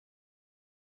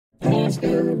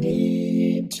There's no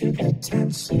need to get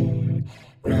tenser.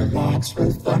 Relax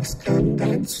with Flux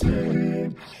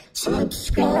Condenser.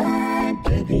 Subscribe,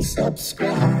 baby,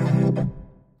 subscribe.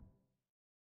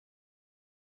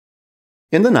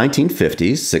 In the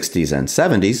 1950s, 60s, and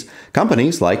 70s,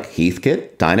 companies like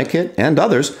Heathkit, Dyanakit, and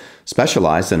others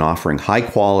specialized in offering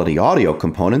high-quality audio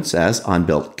components as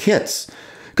unbuilt kits.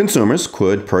 Consumers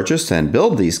could purchase and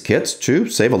build these kits to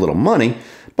save a little money,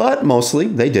 but mostly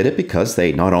they did it because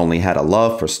they not only had a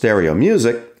love for stereo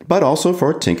music, but also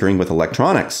for tinkering with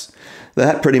electronics.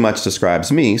 That pretty much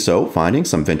describes me, so finding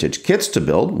some vintage kits to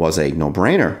build was a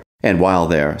no-brainer. And while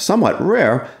they're somewhat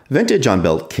rare, vintage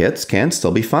unbuilt kits can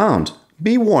still be found.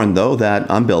 Be warned, though, that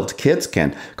unbuilt kits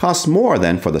can cost more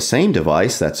than for the same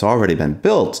device that's already been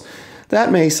built.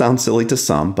 That may sound silly to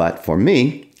some, but for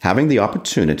me, having the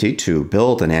opportunity to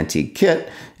build an antique kit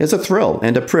is a thrill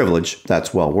and a privilege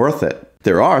that's well worth it.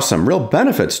 There are some real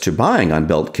benefits to buying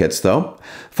unbuilt kits, though.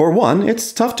 For one,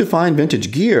 it's tough to find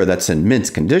vintage gear that's in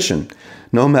mint condition.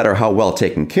 No matter how well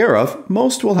taken care of,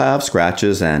 most will have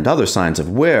scratches and other signs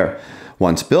of wear.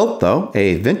 Once built, though,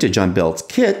 a vintage unbuilt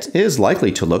kit is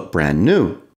likely to look brand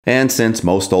new. And since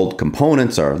most old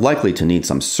components are likely to need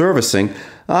some servicing,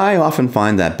 I often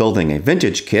find that building a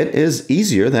vintage kit is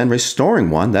easier than restoring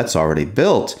one that's already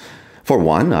built. For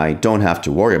one, I don't have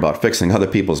to worry about fixing other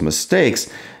people's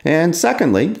mistakes, and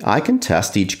secondly, I can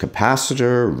test each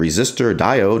capacitor, resistor,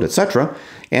 diode, etc.,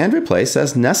 and replace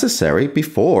as necessary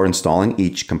before installing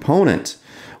each component.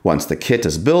 Once the kit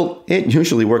is built, it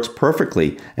usually works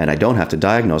perfectly, and I don't have to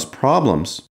diagnose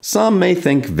problems. Some may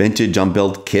think vintage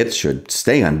unbuilt kits should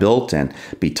stay unbuilt and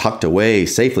be tucked away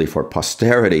safely for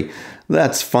posterity.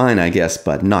 That's fine, I guess,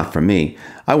 but not for me.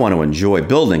 I want to enjoy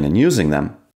building and using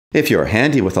them. If you're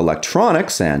handy with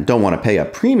electronics and don't want to pay a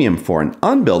premium for an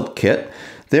unbuilt kit,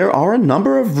 there are a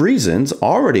number of reasons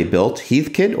already built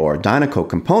Heathkit or Dyanakit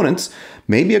components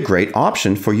may be a great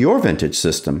option for your vintage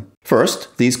system.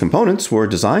 First, these components were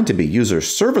designed to be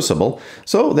user-serviceable,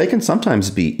 so they can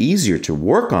sometimes be easier to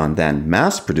work on than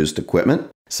mass-produced equipment.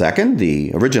 Second,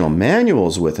 the original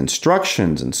manuals with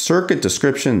instructions and circuit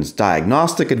descriptions,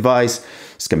 diagnostic advice,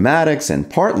 schematics, and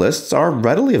part lists are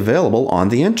readily available on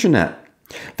the internet.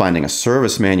 Finding a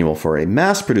service manual for a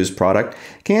mass-produced product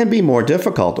can be more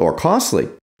difficult or costly.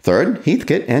 Third,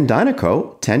 Heathkit and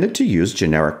Dyanakit tended to use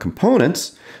generic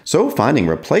components, so finding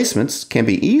replacements can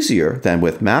be easier than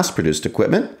with mass-produced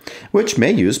equipment, which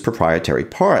may use proprietary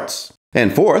parts.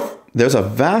 And fourth, there's a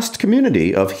vast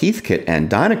community of Heathkit and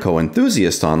Dyanakit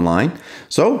enthusiasts online,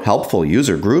 so helpful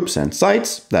user groups and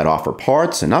sites that offer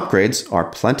parts and upgrades are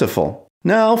plentiful.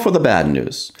 Now for the bad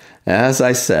news. As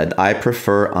I said, I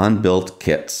prefer unbuilt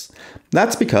kits.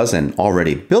 That's because an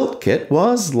already built kit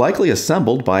was likely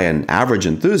assembled by an average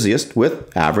enthusiast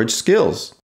with average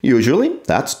skills. Usually,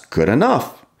 that's good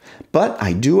enough. But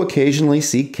I do occasionally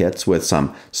see kits with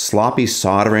some sloppy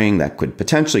soldering that could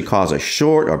potentially cause a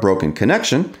short or broken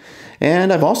connection,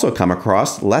 and I've also come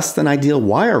across less than ideal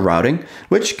wire routing,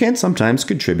 which can sometimes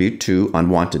contribute to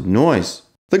unwanted noise.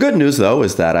 The good news, though,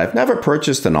 is that I've never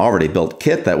purchased an already built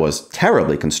kit that was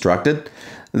terribly constructed.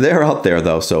 They're out there,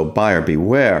 though, so buyer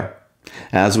beware.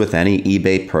 As with any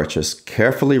eBay purchase,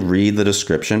 carefully read the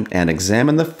description and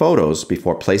examine the photos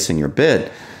before placing your bid.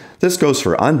 This goes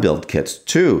for unbuilt kits,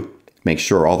 too. Make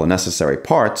sure all the necessary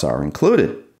parts are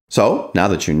included. So, now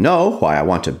that you know why I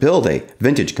want to build a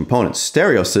vintage component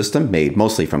stereo system made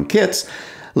mostly from kits,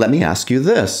 let me ask you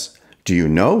this. Do you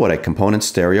know what a component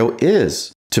stereo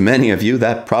is? To many of you,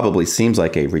 that probably seems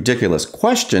like a ridiculous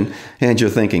question, and you're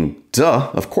thinking,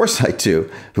 duh, of course I do.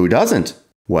 Who doesn't?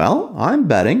 Well, I'm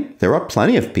betting there are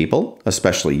plenty of people,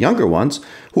 especially younger ones,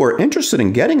 who are interested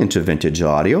in getting into vintage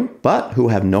audio, but who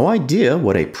have no idea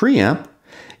what a preamp,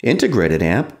 integrated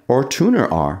amp, or tuner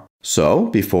are. So,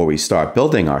 before we start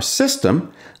building our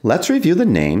system, let's review the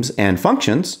names and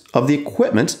functions of the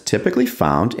equipment typically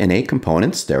found in a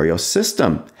component stereo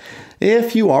system.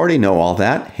 If you already know all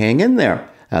that, hang in there,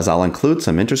 as I'll include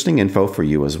some interesting info for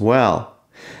you as well.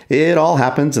 It all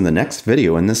happens in the next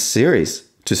video in this series.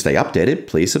 To stay updated,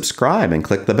 please subscribe and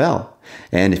click the bell.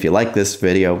 And if you like this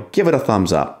video, give it a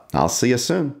thumbs up. I'll see you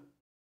soon.